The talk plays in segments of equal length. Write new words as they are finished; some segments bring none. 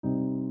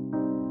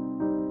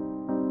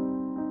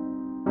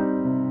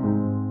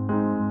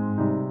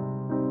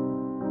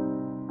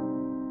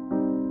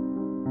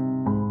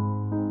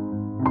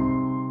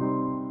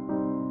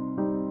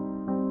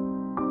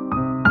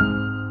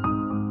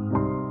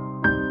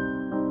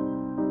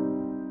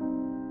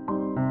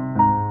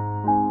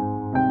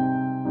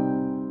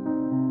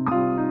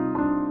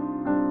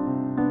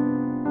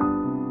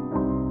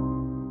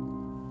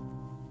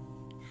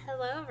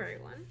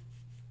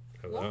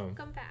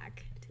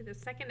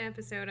second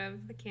episode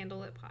of the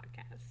Candlelit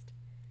podcast.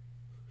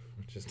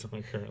 Which is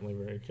not currently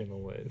very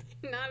candlelit.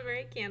 Not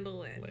very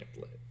candlelit.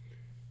 Lamplit.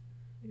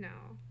 No.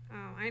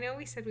 I know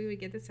we said we would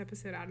get this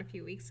episode out a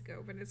few weeks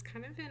ago, but it's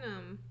kind of been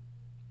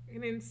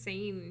an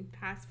insane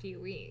past few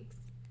weeks.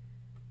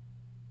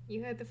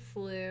 You had the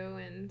flu,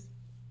 and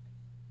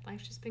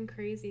life's just been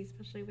crazy,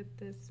 especially with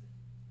this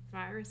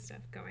virus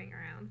stuff going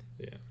around.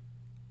 Yeah.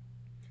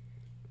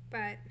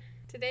 But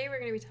today we're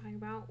going to be talking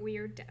about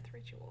weird death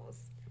rituals.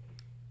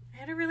 I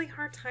had a really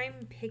hard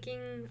time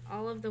picking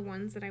all of the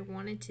ones that I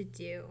wanted to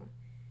do.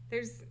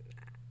 There's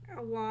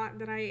a lot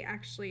that I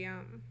actually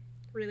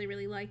really,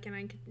 really like, and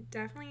I could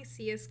definitely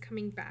see us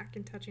coming back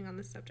and touching on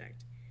the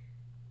subject.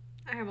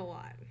 I have a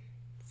lot.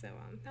 So,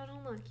 no,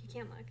 don't look. You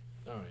can't look.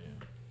 Oh,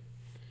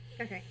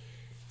 yeah. Okay.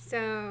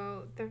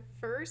 So, the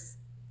first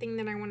thing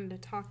that I wanted to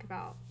talk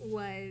about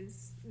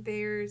was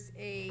there's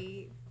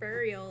a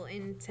burial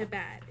in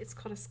Tibet. It's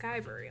called a sky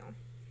burial.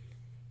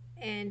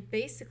 And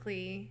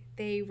basically,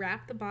 they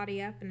wrap the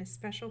body up in a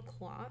special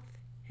cloth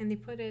and they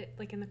put it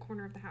like in the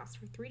corner of the house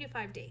for 3 to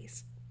 5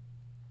 days.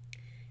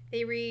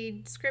 They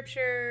read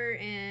scripture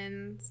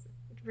and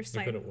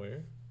recite. You put it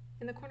where?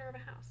 In the corner of a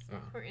house. Oh.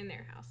 Or in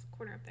their house,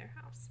 corner of their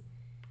house.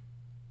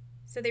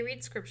 So they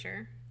read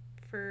scripture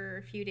for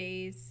a few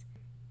days.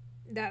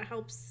 That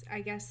helps,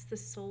 I guess, the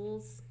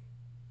souls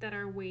that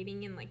are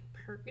waiting in like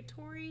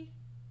purgatory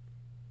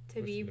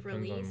to be depends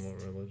released. on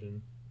what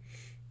religion.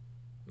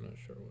 I'm not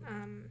sure what.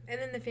 And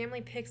then the family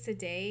picks a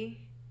day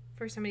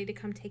for somebody to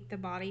come take the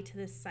body to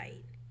the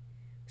site.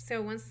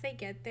 So once they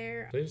get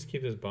there, They just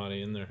keep this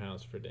body in their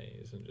house for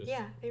days and just.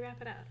 yeah, they wrap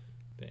it up.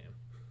 Damn.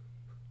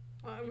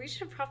 Well, we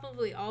should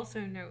probably also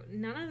note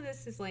none of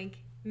this is like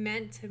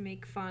meant to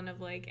make fun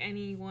of like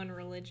any one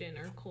religion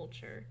or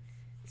culture.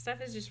 Stuff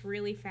is just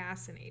really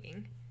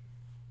fascinating.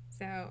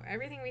 So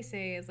everything we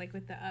say is like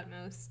with the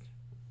utmost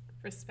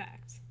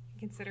respect and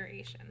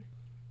consideration.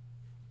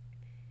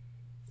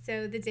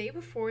 So the day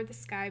before the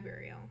sky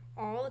burial,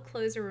 all the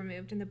clothes are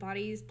removed and the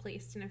body is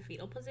placed in a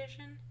fetal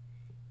position.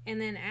 And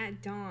then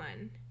at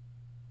dawn,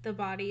 the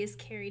body is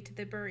carried to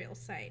the burial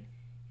site.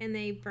 And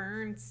they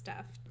burn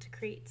stuff to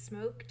create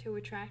smoke to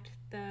attract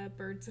the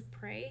birds of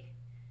prey.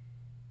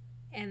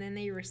 And then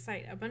they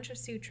recite a bunch of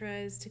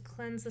sutras to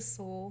cleanse the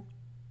soul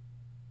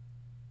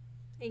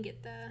and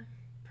get the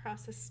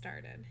process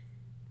started.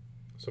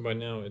 So by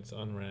now it's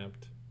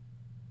unwrapped.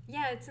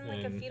 Yeah, it's in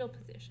like a And- fetal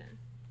position.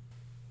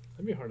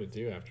 That'd be hard to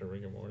do after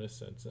rigor mortis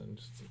sets in.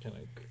 Just to kind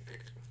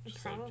of.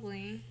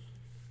 Probably.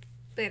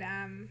 But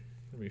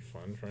It'd be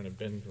fun trying to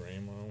bend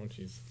grandma when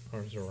she's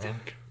hard as a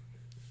rock.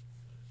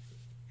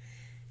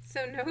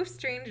 so no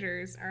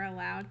strangers are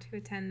allowed to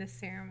attend the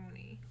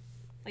ceremony.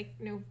 Like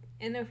no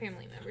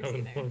family members I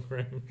would either. want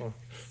grandma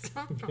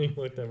Stop. being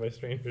looked at by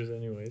strangers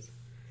anyways.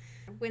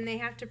 When they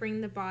have to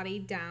bring the body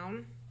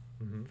down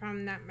Mm-hmm.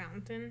 from that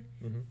mountain,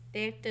 Mm-hmm.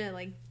 they have to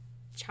like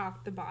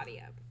chop the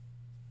body up.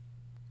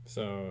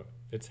 So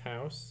it's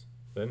house,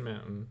 then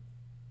mountain,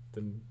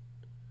 then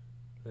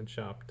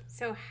chopped.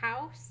 So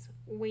house,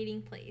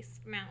 waiting place,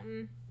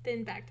 mountain,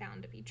 then back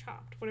down to be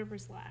chopped,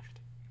 whatever's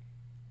left.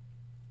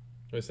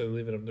 I said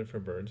leave it up there for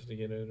birds to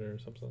get it or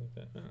something like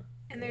that. Oh.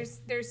 And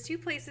there's two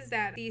places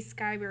that these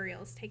sky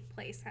burials take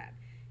place at.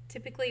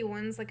 Typically,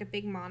 one's like a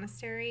big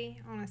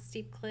monastery on a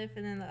steep cliff,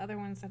 and then the other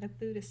one's at a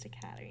Buddhist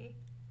academy.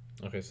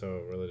 Okay,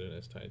 so religion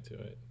is tied to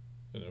it.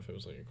 I don't know if it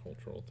was like a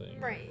cultural thing.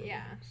 or Right, what it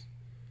yeah. was.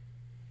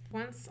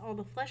 Once all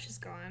the flesh is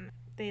gone,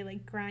 they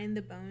like grind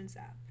the bones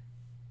up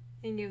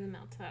and give them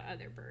out to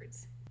other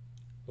birds.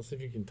 Let's see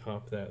if you can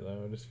top that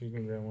though. Just if you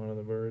can grab one of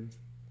the birds.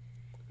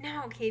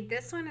 No, okay,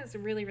 this one is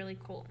really, really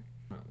cool.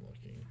 Not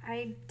looking.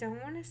 I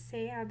don't want to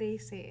say how they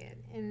say it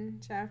in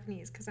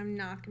Japanese because I'm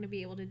not going to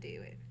be able to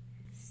do it.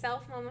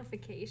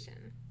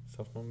 Self-mummification.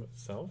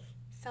 Self?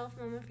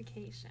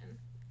 Self-mummification.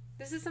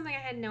 This is something I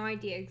had no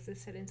idea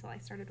existed until I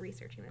started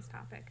researching this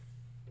topic.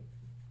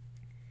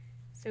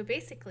 So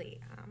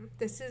basically,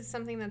 this is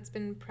something that's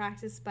been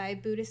practiced by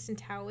Buddhist and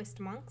Taoist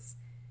monks,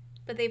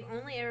 but they've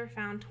only ever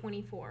found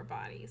 24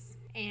 bodies.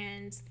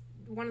 And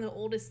one of the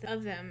oldest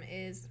of them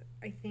is,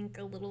 I think,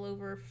 a little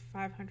over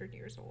 500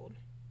 years old.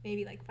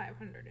 Maybe like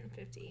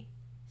 550.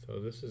 So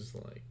this is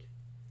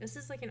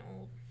like an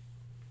old.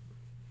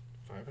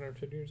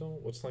 550 years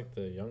old? What's like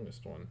the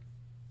youngest one?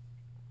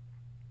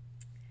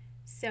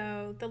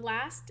 So the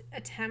last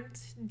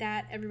attempt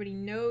that everybody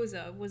knows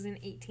of was in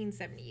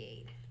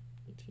 1878.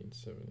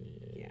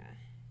 1878. Yeah.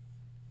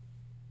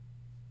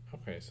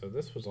 Okay, so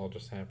this was all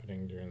just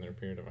happening during their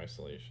period of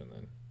isolation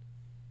then.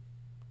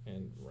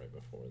 And right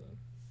before then.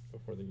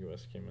 Before the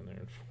U.S. came in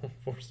there and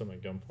forced them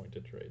at gunpoint to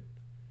trade.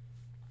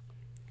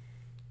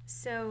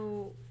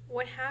 So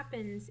what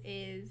happens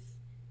is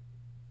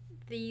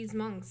these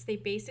monks, they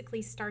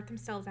basically start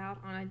themselves out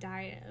on a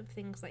diet of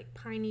things like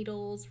pine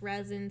needles,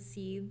 resin,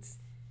 seeds,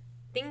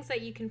 things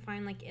that you can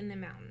find like in the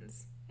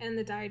mountains. And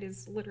the diet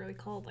is literally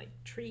called like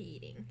tree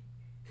eating.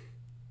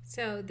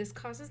 So this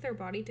causes their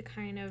body to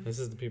kind of... This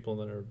is the people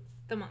that are...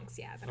 The monks,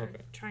 yeah, that are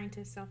Okay. trying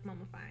to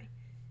self-mummify.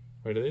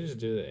 Wait, do they just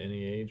do it at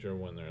any age or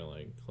when they're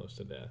like close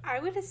to death? I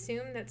would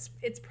assume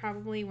it's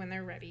probably when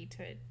they're ready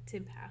to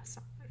pass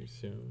on. You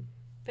assume.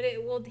 But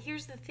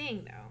here's the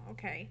thing though,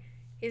 okay,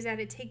 is that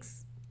it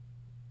takes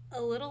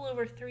a little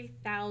over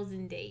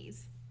 3,000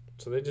 days.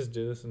 So they just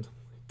do this until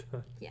they're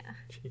done. Yeah.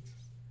 Jesus.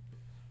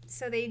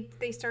 So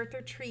they start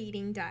their tree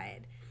eating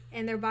diet,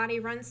 and their body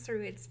runs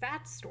through its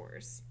fat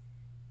stores.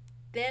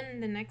 Then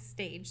the next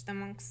stage, the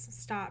monks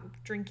stop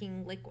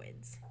drinking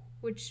liquids,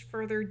 which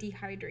further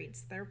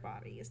dehydrates their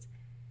bodies.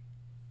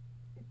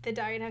 The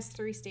diet has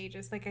 3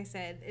 stages, like I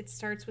said. It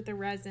starts with the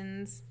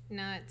resins,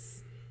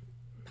 nuts,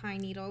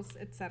 pine needles,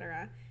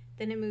 etc.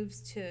 Then it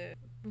moves to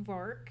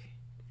bark.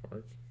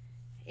 Bark?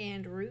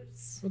 And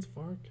roots. What's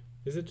bark?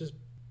 Is it just...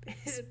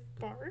 Is it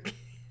bark?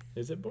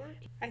 Is it bark?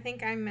 I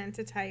think I meant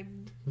to type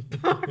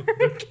bark.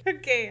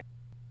 Okay.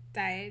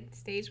 Diet.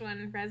 Stage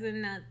 1,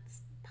 resin,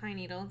 nuts, pine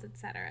needles,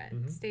 etc.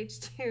 Mm-hmm. Stage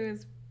 2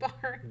 is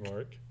bark.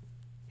 Bark.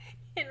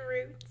 And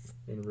roots.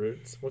 And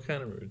roots? What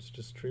kind of roots?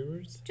 Just tree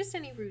roots? Just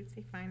any roots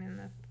they find in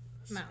the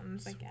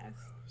mountains, I guess.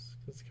 Gross.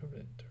 It's covered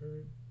in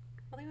dirt.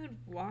 Well, they would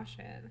wash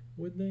it.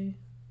 Would they?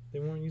 They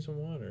weren't using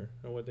water.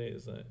 Oh, what day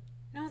is that?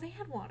 No, they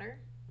had water.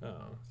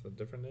 Oh, it's a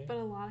different day? But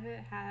a lot of it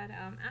had,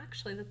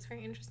 actually, that's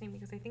very interesting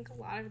because I think a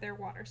lot of their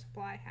water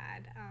supply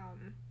had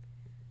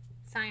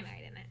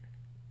cyanide in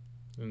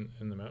it.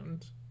 In the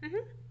mountains?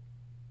 Mm-hmm.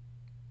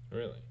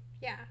 Really?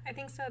 Yeah, I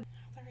think so.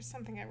 There was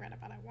something I read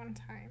about it one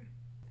time.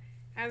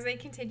 As they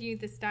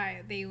continued this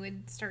diet, they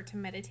would start to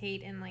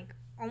meditate in, like,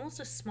 almost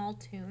a small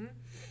tomb.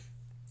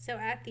 So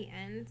at the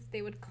end,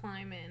 they would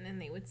climb in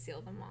and they would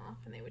seal them off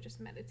and they would just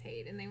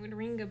meditate. And they would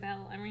ring a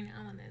bell every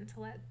now and then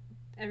to let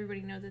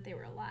everybody know that they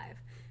were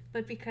alive.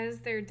 But because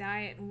their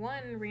diet,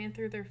 1, ran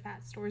through their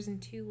fat stores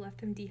and 2,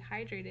 left them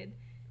dehydrated,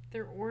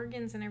 their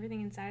organs and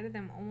everything inside of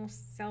them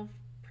almost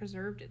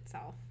self-preserved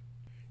itself.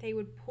 They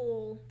would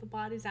pull the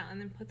bodies out and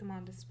then put them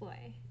on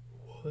display.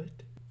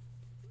 What?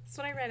 That's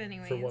what I read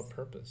anyways. For what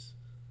purpose?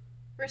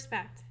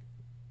 Respect.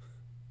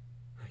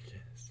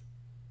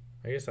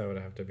 I guess I would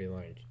have to be,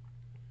 like,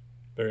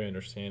 very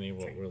understanding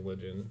what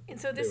religion and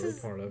so they were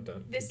part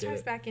of. This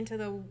ties back into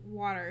the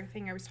water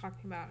thing I was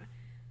talking about.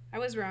 I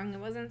was wrong. It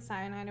wasn't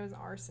cyanide. It was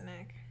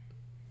arsenic.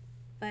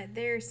 But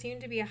there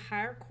seemed to be a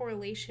higher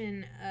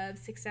correlation of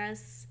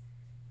success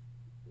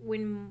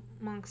when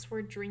monks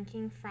were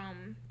drinking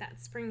from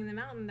that spring in the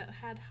mountain that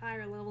had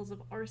higher levels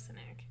of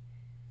arsenic.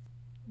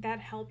 That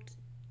helped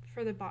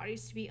for the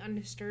bodies to be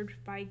undisturbed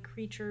by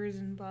creatures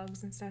and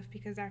bugs and stuff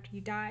because after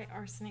you die,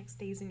 arsenic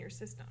stays in your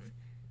system.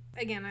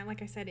 Again,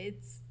 like I said,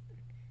 it's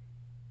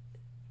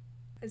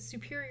a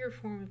superior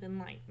form of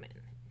enlightenment.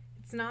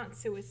 It's not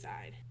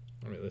suicide.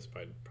 I mean, this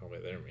by probably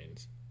their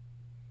means.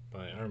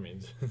 By our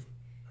means.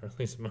 Or at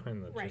least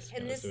mine, that's right. just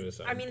And kind of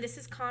suicide. I mean, this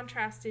is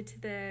contrasted to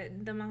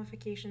the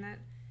mummification that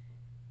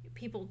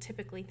people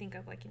typically think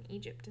of, like in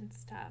Egypt and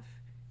stuff,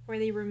 where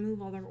they remove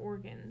all their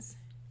organs.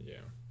 Yeah.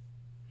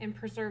 And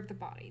preserve the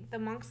body. The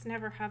monks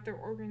never have their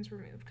organs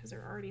removed because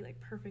they're already, like,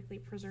 perfectly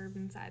preserved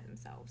inside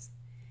themselves.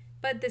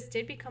 But this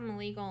did become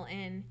illegal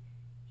in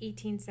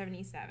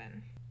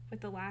 1877,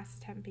 with the last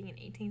attempt being in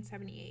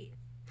 1878.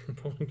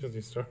 Probably because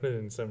he started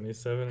in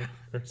 77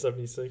 or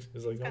 76.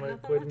 He's like, I'm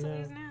not quitting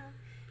now.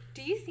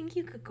 Do you think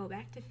you could go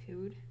back to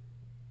food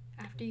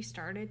after you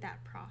started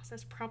that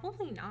process?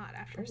 Probably not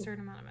after a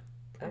certain amount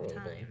of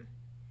time.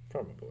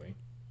 Probably.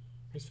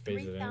 Just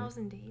phase it in.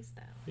 3,000 days,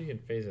 though. You can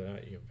phase it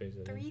out. You can phase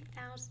it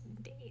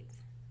 3,000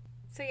 days.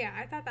 So, yeah,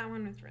 I thought that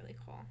one was really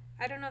cool.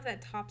 I don't know if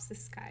that tops the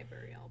sky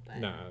burial, but...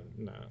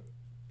 Nah.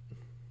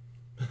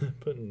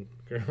 Putting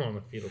girl on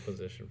a fetal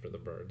position for the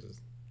birds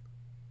is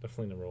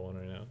definitely number 1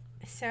 right now.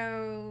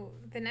 So,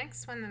 the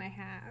next one that I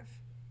have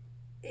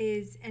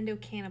is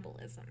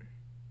endocannibalism.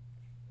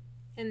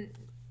 And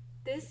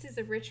this is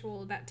a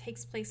ritual that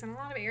takes place in a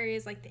lot of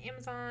areas like the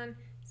Amazon,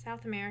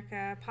 South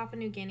America, Papua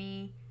New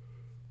Guinea.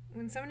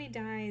 When somebody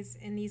dies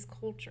in these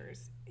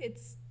cultures,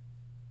 it's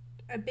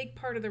a big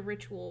part of the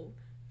ritual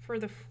for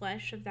the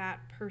flesh of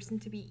that person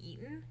to be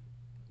eaten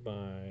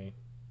by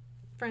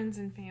friends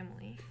and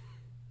family.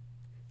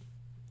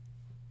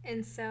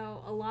 And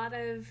so a lot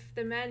of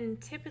the men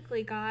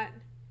typically got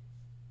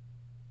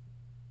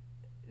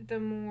the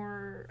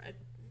more,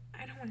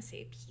 I don't want to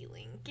say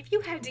appealing. If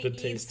you had to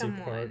eat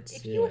someone,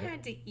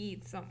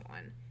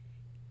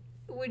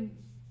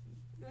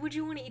 would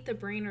you want to eat the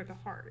brain or the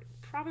heart?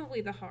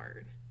 Probably the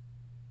heart.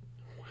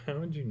 How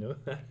would you know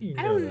that?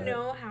 I don't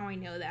know how I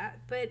know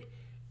that, but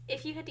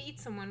if you had to eat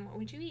someone, what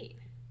would you eat?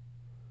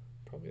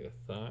 Probably the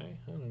thigh.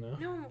 I don't know.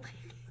 No,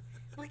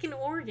 like an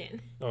organ.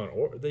 Oh,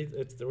 we're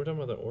talking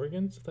about the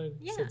organs? I thought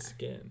you said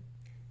skin.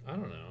 I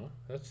don't know.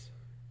 That's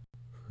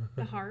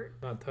the heart.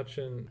 I'm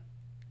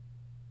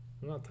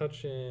not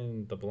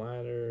touching the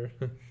bladder,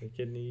 the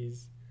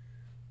kidneys.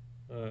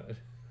 I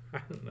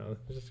don't know.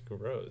 It's just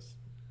gross.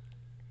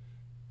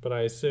 But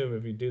I assume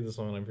if you do this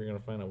long enough, you're gonna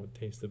find out what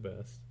tastes the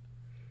best.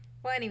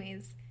 Well,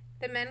 anyways,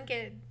 the men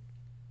get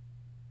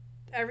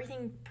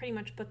everything pretty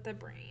much but the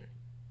brain.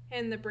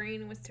 And the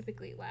brain was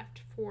typically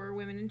left for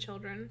women and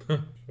children.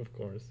 Of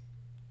course.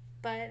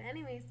 But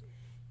anyways,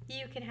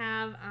 You can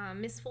have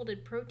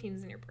misfolded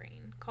proteins in your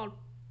brain called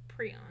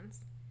prions.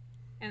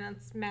 And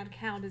that's mad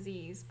cow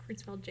disease,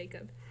 Creutzfeldt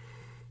Jacob,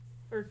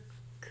 or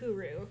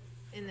Kuru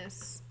in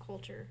this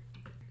culture.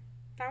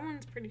 That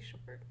one's pretty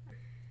short.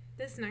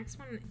 This next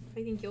one,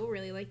 I think you'll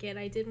really like it.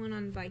 I did one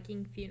on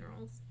Viking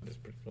funerals. That's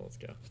pretty cool. Let's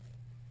go.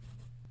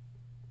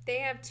 They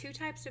have two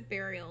types of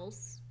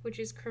burials, which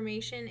is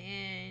cremation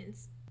and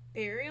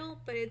burial,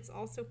 but it's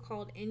also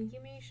called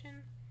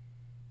inhumation.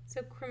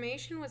 So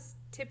cremation was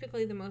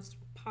typically the most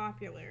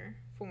popular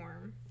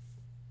form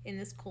in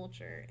this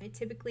culture. It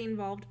typically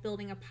involved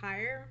building a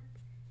pyre,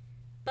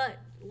 but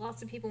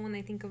lots of people, when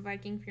they think of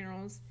Viking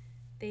funerals,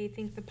 they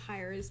think the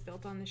pyre is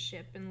built on the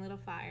ship and lit a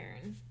fire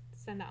and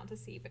sent out to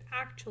sea. But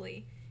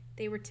actually,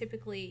 they were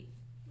typically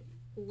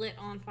lit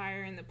on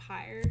fire in the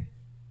pyre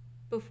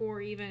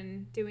before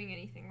even doing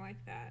anything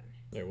like that.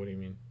 Yeah, what do you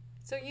mean?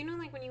 So you know,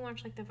 like when you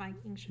watch like the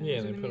Viking shows, Yeah,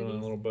 or they the put it on a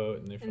movies, little boat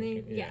and they and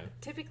they fucking, yeah.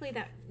 typically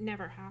that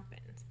never happened.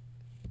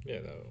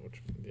 Yeah,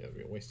 that'd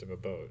be a waste of a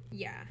boat.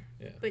 Yeah.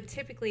 Yeah. But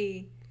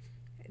typically,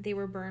 they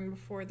were burned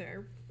before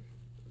their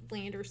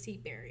land or sea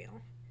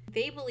burial.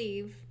 They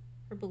believed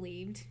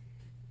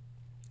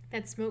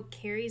that smoke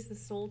carries the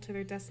soul to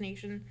their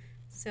destination.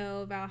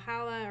 So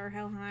Valhalla or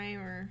Helheim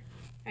or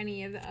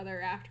any of the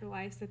other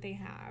afterlives that they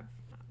have.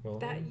 Well,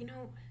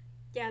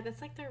 That,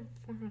 that's like their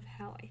form of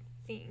hell, I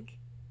think.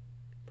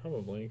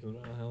 probably, because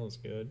Valhalla is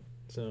good.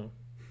 So.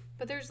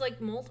 But there's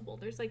like multiple.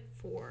 There's like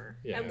 4.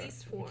 Yeah, At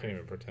least 4. I can't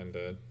even pretend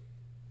to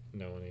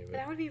know any of it.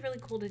 That would be really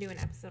cool to do an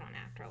episode on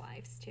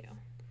afterlives too.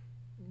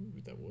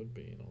 Ooh, that would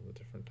be, and all the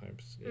different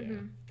types. Yeah.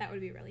 Mm-hmm. That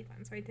would be really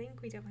fun. So I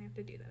think we definitely have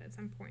to do that at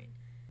some point.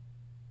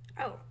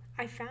 Oh,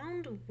 I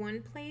found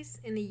one place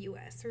in the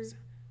U.S. There's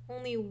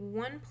only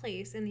one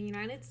place in the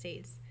United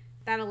States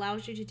that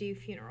allows you to do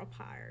funeral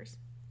pyres,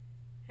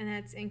 and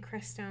that's in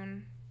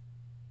Crestone,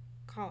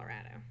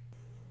 Colorado.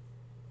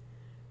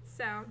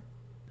 So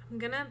I'm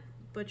gonna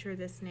butcher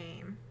this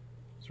name.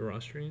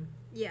 Zoroastrian?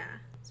 Yeah,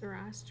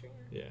 Zoroastrian.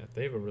 Yeah,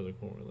 they have a really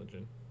cool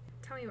religion.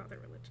 Tell me about their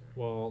religion.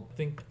 Well, I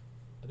think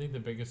the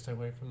biggest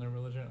takeaway from their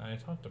religion, I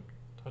talked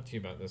to you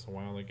about this a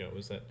while ago,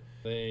 was that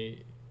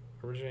they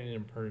originated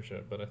in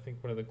Persia, but I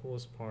think one of the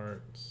coolest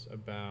parts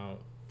about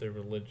their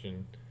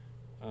religion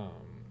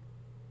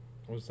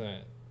was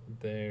that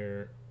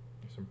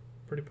I'm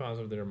pretty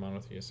positive they're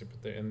monotheistic,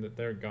 but and that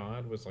their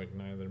god was like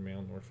neither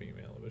male nor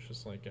female. It was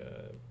just like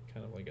a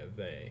kind of like a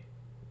they,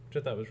 which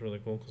I thought was really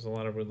cool because a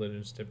lot of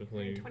religions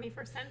typically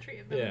 21st century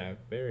of them. Yeah,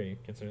 very,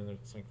 considering that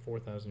it's like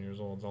 4,000 years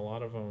old. A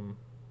lot of them,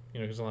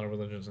 because a lot of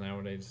religions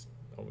nowadays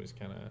always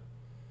kind of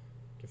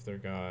give their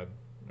god,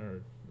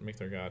 or make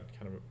their god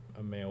kind of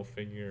a male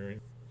figure,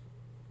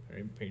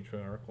 very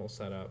patriarchal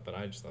setup, but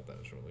I just thought that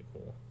was really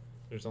cool.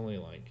 There's not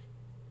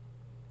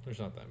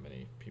that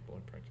many people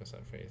who practice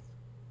that faith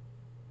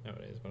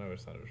nowadays, but I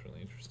always thought it was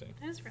really interesting.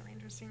 That is really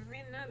interesting. I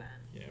didn't know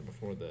that. Yeah,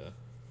 before the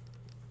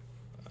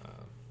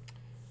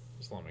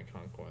Islamic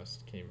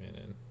conquest came in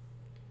and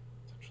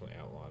essentially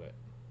outlawed it.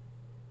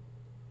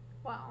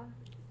 Well,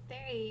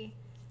 they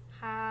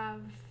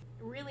have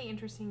a really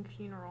interesting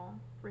funeral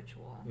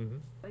ritual. Mm-hmm.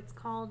 It's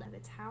called the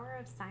Tower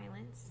of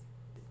Silence.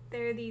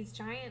 They're these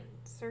giant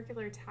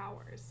circular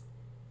towers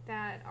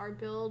that are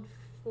built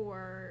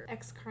for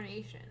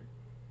excarnation.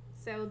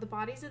 So the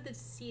bodies of the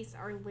deceased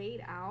are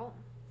laid out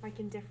like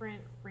in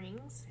different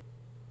rings,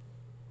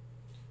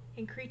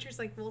 and creatures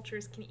like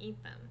vultures can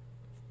eat them.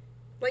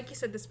 Like you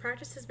said, this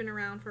practice has been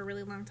around for a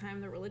really long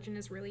time. The religion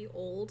is really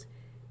old.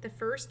 The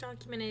first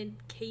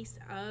documented case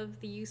of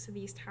the use of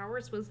these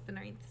towers was the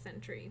 9th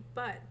century,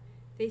 but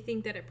they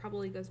think that it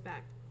probably goes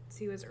back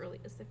to as early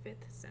as the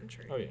 5th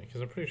century. Oh yeah,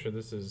 because I'm pretty sure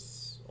this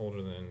is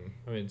older than.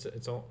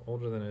 It's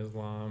older than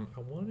Islam. I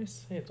want to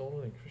say it's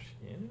older than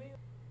Christianity.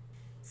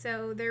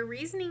 So their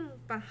reasoning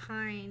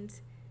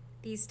behind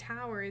these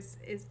towers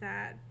is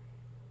that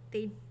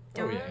they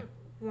don't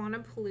want to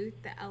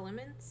pollute the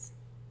elements.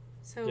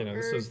 So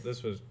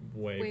this was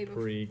way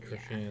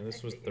pre-Christianity. Yeah,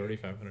 this was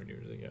 3,500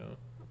 years ago.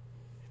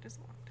 It is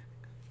a long time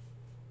ago.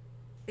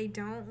 They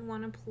don't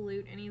want to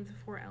pollute any of the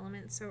 4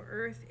 elements. So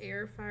earth,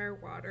 air, fire,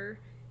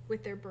 water,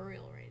 with their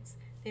burial rites.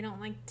 They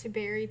don't like to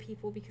bury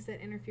people because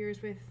that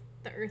interferes with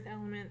the earth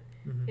element.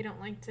 Mm-hmm. They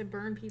don't like to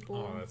burn people.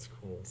 Oh, that's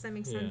cool. Does that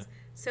make sense?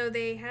 So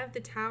they have the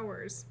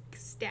towers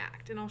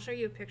stacked, and I'll show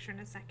you a picture in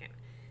a second.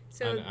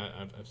 So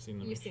I've seen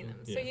them. You've seen them.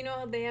 Yeah. So you know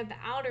how they have the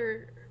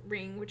outer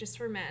ring, which is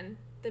for men.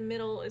 The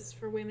middle is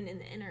for women, and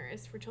the inner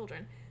is for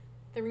children.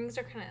 The rings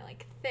are kind of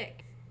like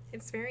thick.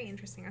 It's very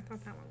interesting. I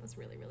thought that one was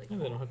really, really cool.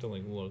 And they don't have to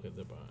like look at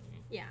the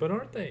body. Yeah. But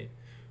aren't they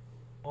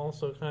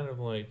also kind of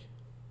like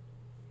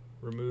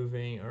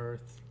removing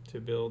earth to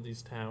build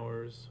these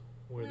towers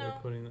where they're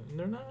putting them?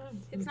 They're not.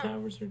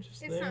 Towers are just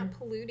there. It's not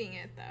polluting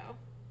it though.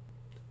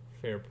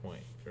 Fair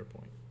point.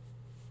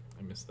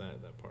 I missed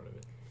that part of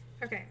it.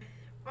 Okay.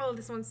 Oh,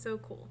 this one's so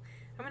cool.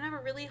 I'm gonna have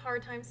a really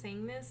hard time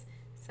saying this,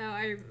 so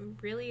I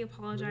really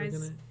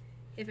apologize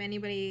if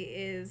anybody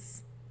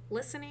is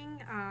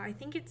listening. I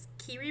think it's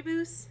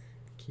Kiribati.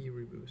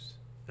 Kiribati.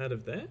 Out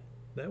of that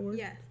word?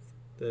 Yes.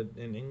 that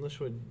in English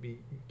would be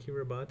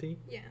Kiribati.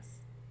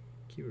 Yes.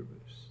 Kiribati.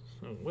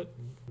 Oh,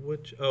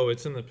 which? Oh,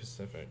 it's in the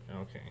Pacific.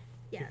 Okay.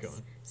 Yes. Keep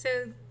going. So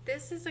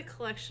this is a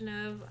collection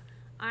of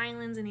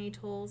islands and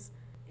atolls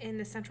in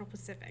the Central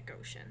Pacific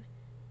Ocean.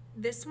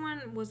 This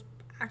one was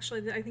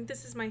actually, I think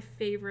this is my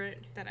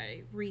favorite that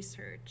I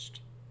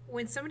researched.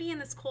 When somebody in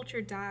this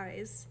culture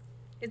dies,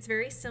 it's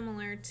very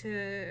similar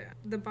to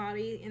the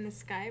body in the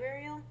sky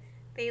burial.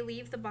 They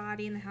leave the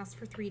body in the house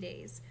for 3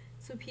 days.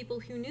 So people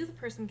who knew the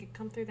person could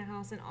come through the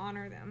house and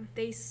honor them.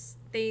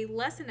 They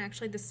lessen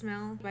actually the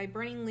smell by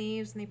burning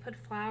leaves, and they put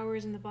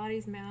flowers in the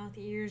body's mouth,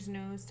 ears,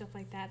 nose, stuff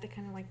like that to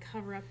kind of like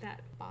cover up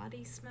that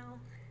body smell.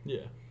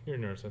 Yeah, you're a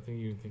nurse. I think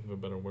you can think of a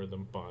better word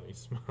than body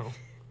smell.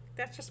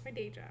 That's just my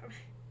day job.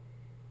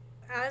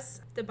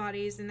 As the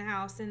body's in the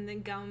house and the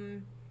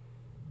gum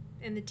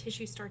and the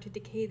tissue start to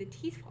decay, the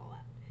teeth fall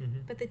out. Mm-hmm.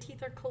 But the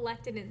teeth are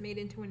collected and made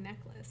into a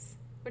necklace,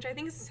 which I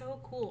think is so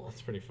cool.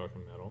 That's pretty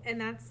fucking metal. And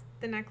that's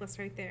the necklace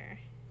right there.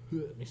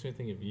 It makes me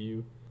think of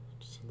you.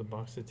 Just the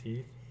box of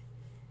teeth.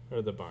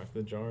 Or the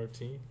jar of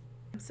teeth.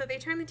 So they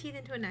turn the teeth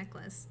into a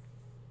necklace.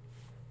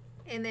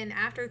 And then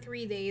after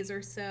 3 days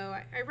or so,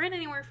 I read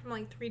anywhere from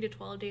like 3 to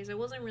 12 days. I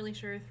wasn't really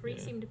sure. 3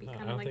 seemed to be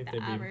kind of like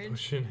the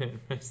average. I don't think they'd be pushing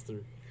it past 3.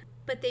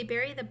 But they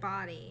bury the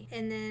body.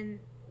 And then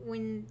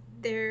when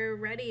they're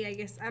ready, I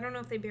guess, I don't know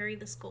if they bury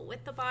the skull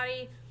with the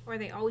body or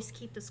they always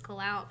keep the skull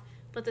out.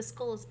 But the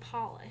skull is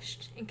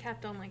polished and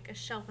kept on like a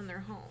shelf in their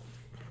home.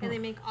 And they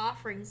make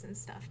offerings and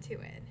stuff to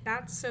it.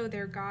 That's so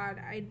their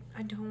god, I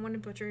don't want to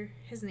butcher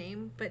his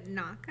name, but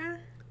Naka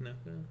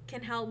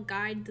can help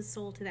guide the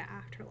soul to the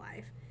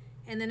afterlife.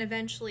 And then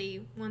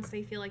eventually, once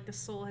they feel like the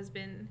soul has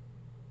been,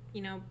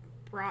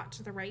 brought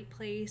to the right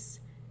place,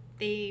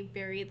 they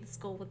bury the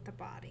skull with the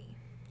body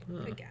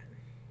again.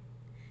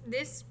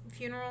 This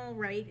funeral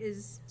rite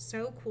is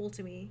so cool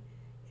to me.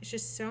 It's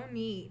just so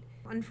neat.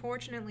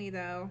 Unfortunately,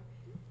 though,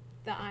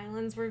 the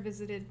islands were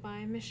visited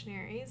by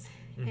missionaries.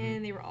 Mm-hmm.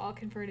 And they were all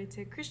converted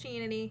to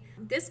Christianity.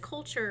 This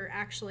culture,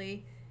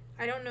 actually,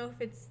 I don't know if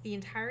it's the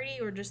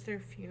entirety or just their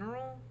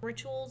funeral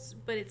rituals,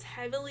 but it's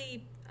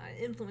heavily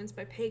influenced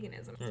by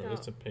paganism. Oh,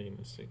 it's a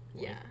paganistic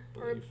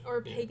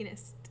or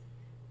paganist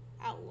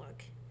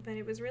outlook. But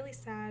it was really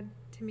sad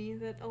to me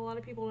that a lot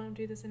of people don't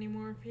do this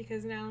anymore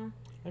because now...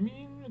 I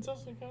mean, it's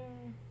also kind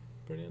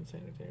of pretty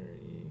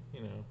unsanitary,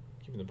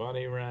 keeping the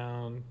body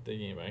around,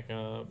 digging it back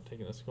up,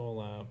 taking the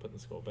skull out, putting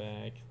the skull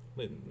back,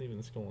 leaving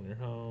the skull in your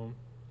home.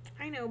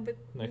 I know, but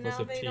necklace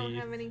now of they teeth. don't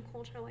have any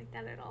culture like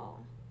that at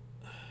all.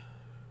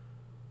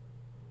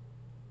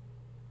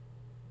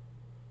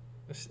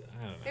 I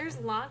don't know. There's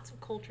lots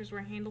of cultures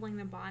where handling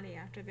the body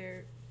after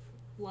their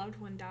loved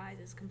one dies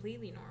is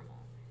completely normal.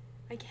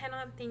 I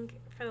cannot think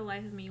for the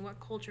life of me what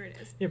culture it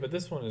is. Yeah, but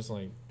this one is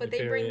like... But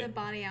they bring the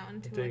body out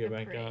into like a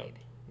back parade. up,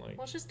 like,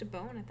 well, it's just a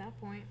bone at that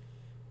point.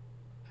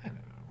 I don't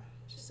know.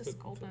 It's just a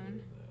skull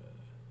bone.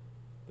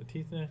 The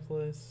teeth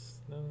necklace,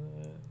 none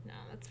of that. No,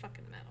 that's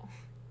fucking metal.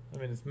 I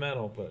mean, it's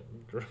metal, but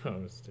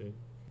gross, dude.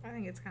 I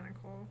think it's kind of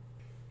cool.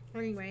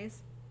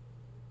 Anyways,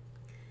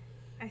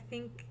 I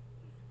think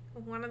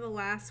one of the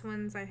last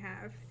ones I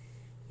have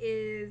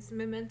is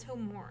Memento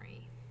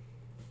Mori.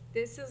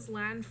 This is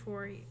Latin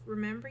for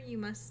Remember You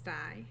Must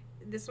Die.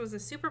 This was a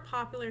super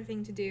popular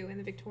thing to do in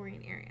the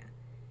Victorian era.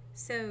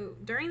 So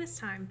during this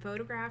time,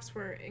 photographs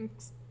were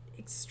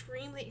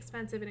extremely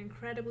expensive and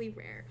incredibly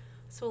rare.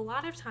 So a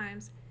lot of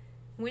times,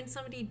 when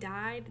somebody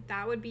died,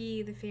 that would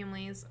be the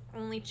family's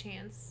only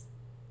chance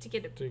to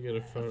get a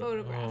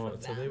photograph of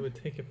them. So they would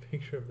take a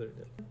picture of their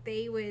death.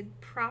 They would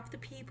prop the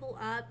people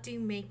up, do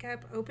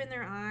makeup, open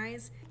their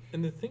eyes.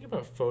 And the thing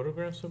about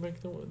photographs back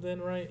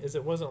then, right, is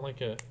it wasn't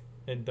like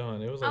and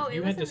done. It was like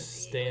you had to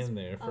stand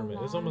there for a minute.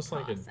 It was almost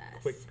like a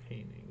quick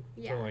painting,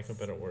 for lack of a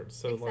better word.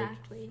 So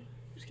exactly. You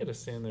just got to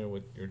stand there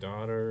with your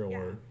daughter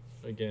or,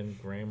 again,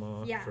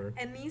 grandma. Yeah,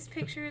 and these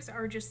pictures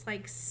are just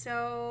like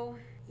so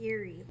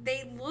eerie.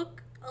 They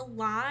look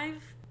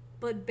alive,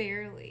 but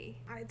barely.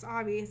 It's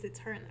obvious it's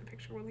her in that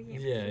picture. We're looking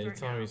at pictures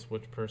it's right obvious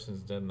which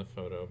person's dead in the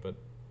photo, but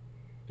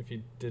if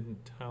you didn't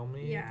tell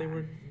me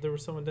there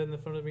was someone dead in the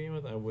photo to begin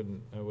with, I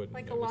wouldn't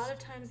like notice. A lot of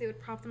times they would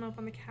prop them up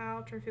on the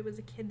couch, or if it was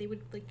a kid they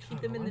would like keep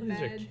them in the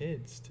bed. These are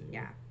kids too.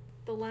 Yeah.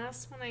 The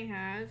last one I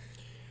have,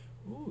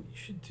 ooh, you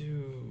should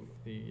do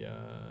the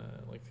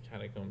like the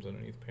catacombs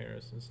underneath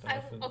Paris and stuff.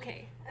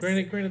 Okay.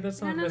 Granted,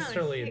 that's not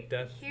necessarily a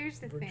death here's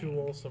the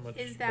ritual thing, so much.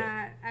 Is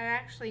that I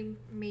actually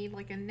made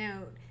like a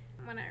note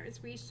when I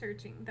was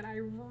researching that I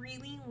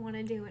really want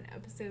to do an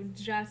episode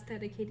just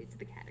dedicated to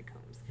the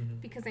catacombs,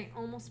 because I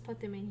almost put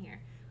them in here.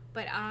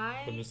 But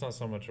it's not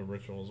so much a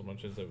ritual as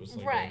much as it was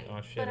like, oh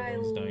shit,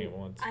 everyone's dying at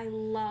once. I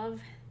love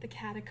the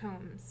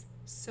catacombs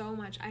so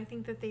much. I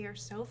think that they are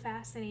so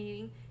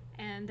fascinating,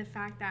 and the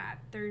fact that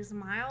there's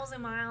miles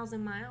and miles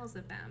and miles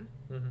of them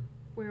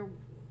where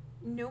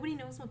nobody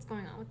knows what's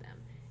going on with them.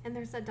 And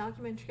there's that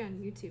documentary on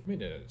YouTube. We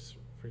did a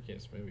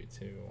freaking movie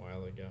too a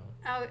while ago.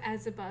 Oh,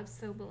 As Above,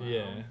 So Below.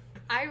 Yeah.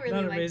 I really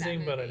not liked amazing,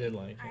 that movie. but I did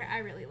like it. I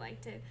really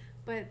liked it.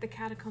 But the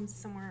catacombs is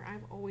somewhere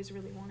I've always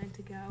really wanted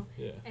to go.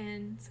 Yeah.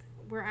 And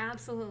we're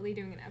absolutely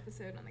doing an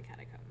episode on the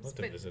catacombs. Let's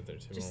visit there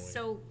too. Just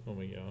when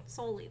we go.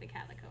 Solely the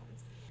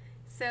catacombs.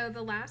 So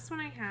the last one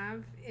I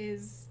have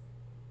is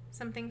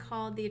something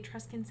called the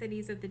Etruscan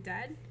Cities of the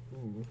Dead.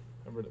 Ooh,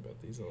 I've read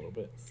about these a little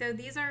bit. So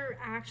these are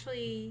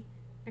actually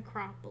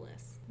necropoli?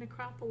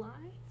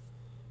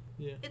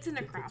 Yeah. It's a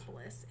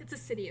necropolis. It's a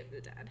city of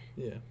the dead.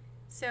 Yeah.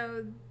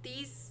 So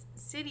these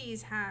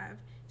cities have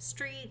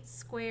streets,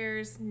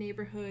 squares,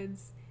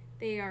 neighborhoods.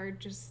 They are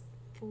just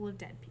full of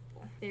dead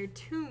people. Their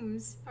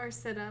tombs are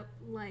set up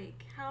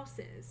like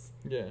houses.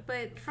 Yeah.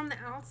 But from the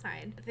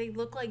outside, they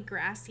look like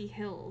grassy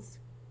hills,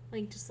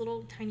 like just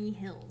little tiny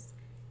hills.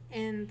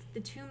 And the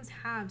tombs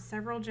have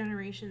several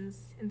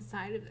generations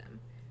inside of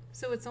them.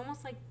 So it's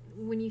almost like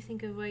when you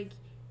think of like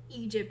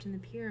Egypt and the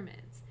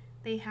pyramids,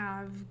 they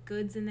have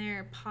goods in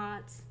there,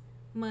 pots,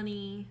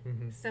 money,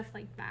 stuff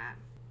like that.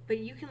 But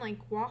you can like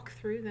walk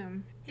through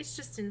them. It's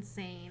just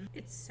insane.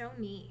 It's so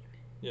neat.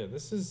 Yeah,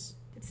 this is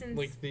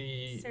like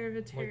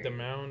the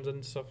mounds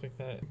and stuff like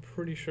that. I'm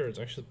pretty sure it's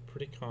actually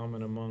pretty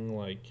common among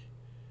like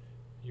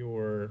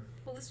your.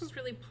 Well, this was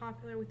really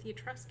popular with the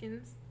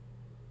Etruscans.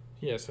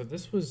 Yeah, so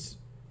this was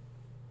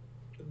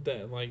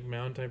that like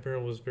mound type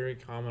burial was very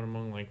common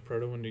among like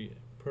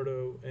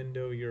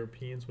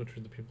Proto-Indo-Europeans, which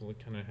were the people that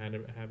kind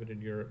of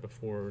inhabited Europe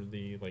before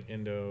the like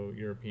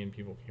Indo-European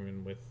people came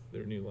in with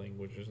their new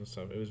languages and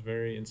stuff. It was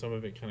very, and some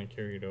of it kind of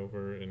carried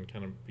over and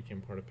kind of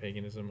became part of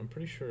paganism. I'm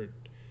pretty sure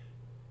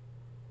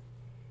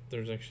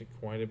there's actually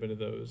quite a bit of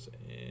those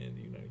in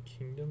the United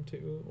Kingdom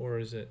too, or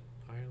is it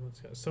Ireland?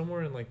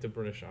 Somewhere in like the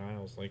British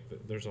Isles, like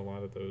there's a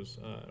lot of those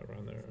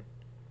around there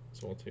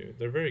as well too.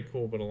 They're very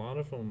cool, but a lot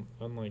of them,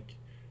 unlike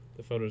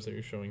the photos that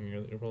you're showing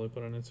here that you'll probably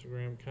put on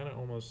Instagram, kind of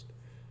almost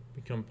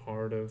become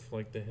part of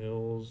like the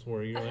hills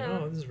where you're like,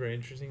 oh, this is a very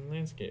interesting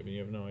landscape, and you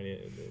have no idea.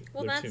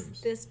 Well, that's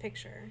tombs. This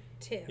picture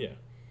too. Yeah.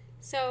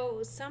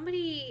 So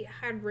somebody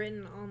had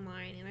written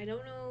online, and I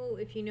don't know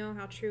if you know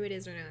how true it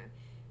is or not,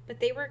 but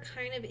they were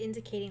kind of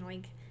indicating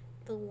like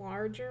the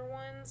larger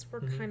ones were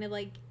kind of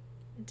like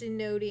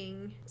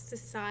denoting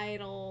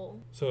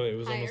societal. So it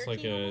was almost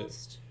like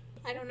almost.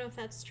 I don't know if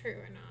that's true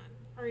or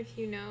not, or if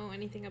you know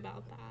anything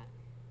about that.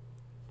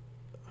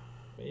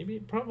 Maybe,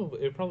 it probably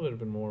would have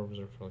been more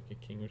reserved for like a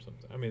king or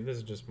something. I mean, this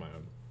is just my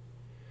own,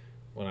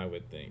 what I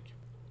would think.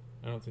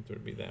 I don't think there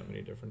would be that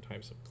many different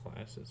types of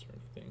classes or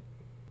anything.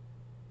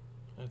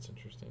 That's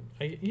interesting.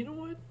 You know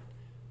what?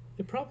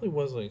 It probably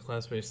was like a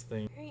class-based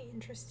thing. Very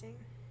interesting.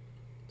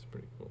 It's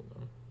pretty cool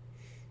though.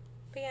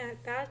 But yeah,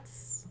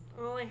 that's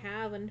all I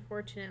have,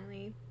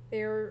 unfortunately.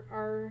 There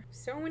are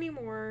so many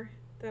more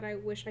that I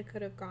wish I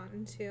could have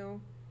gotten to.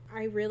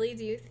 I really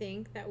do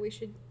think that we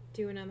should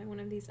do another one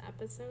of these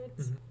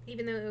episodes,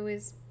 even though it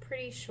was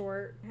pretty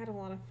short. I had a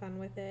lot of fun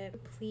with it.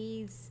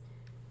 Please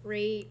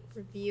rate,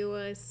 review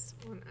us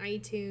on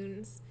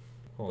iTunes.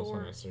 Follow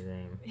us on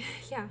Instagram.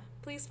 Yeah,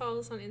 please follow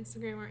us on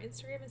Instagram. Our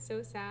Instagram is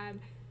so sad.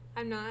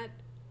 I'm not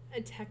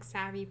a tech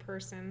savvy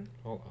person.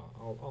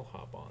 I'll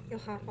hop on. You'll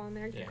hop on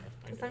there, yeah.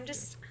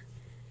 Because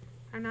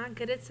I'm not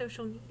good at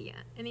social media.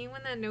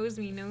 Anyone that knows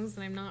me knows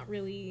that I'm not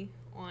really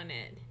on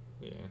it.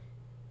 Yeah.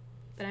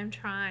 But I'm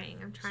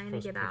trying. I'm trying to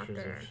get out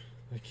there.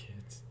 The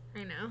kids.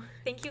 I know.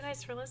 Thank you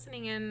guys for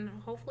listening, and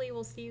hopefully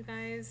we'll see you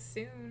guys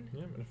soon.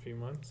 Yeah, in a few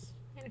months.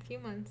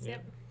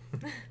 Yep.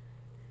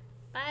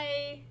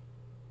 Bye.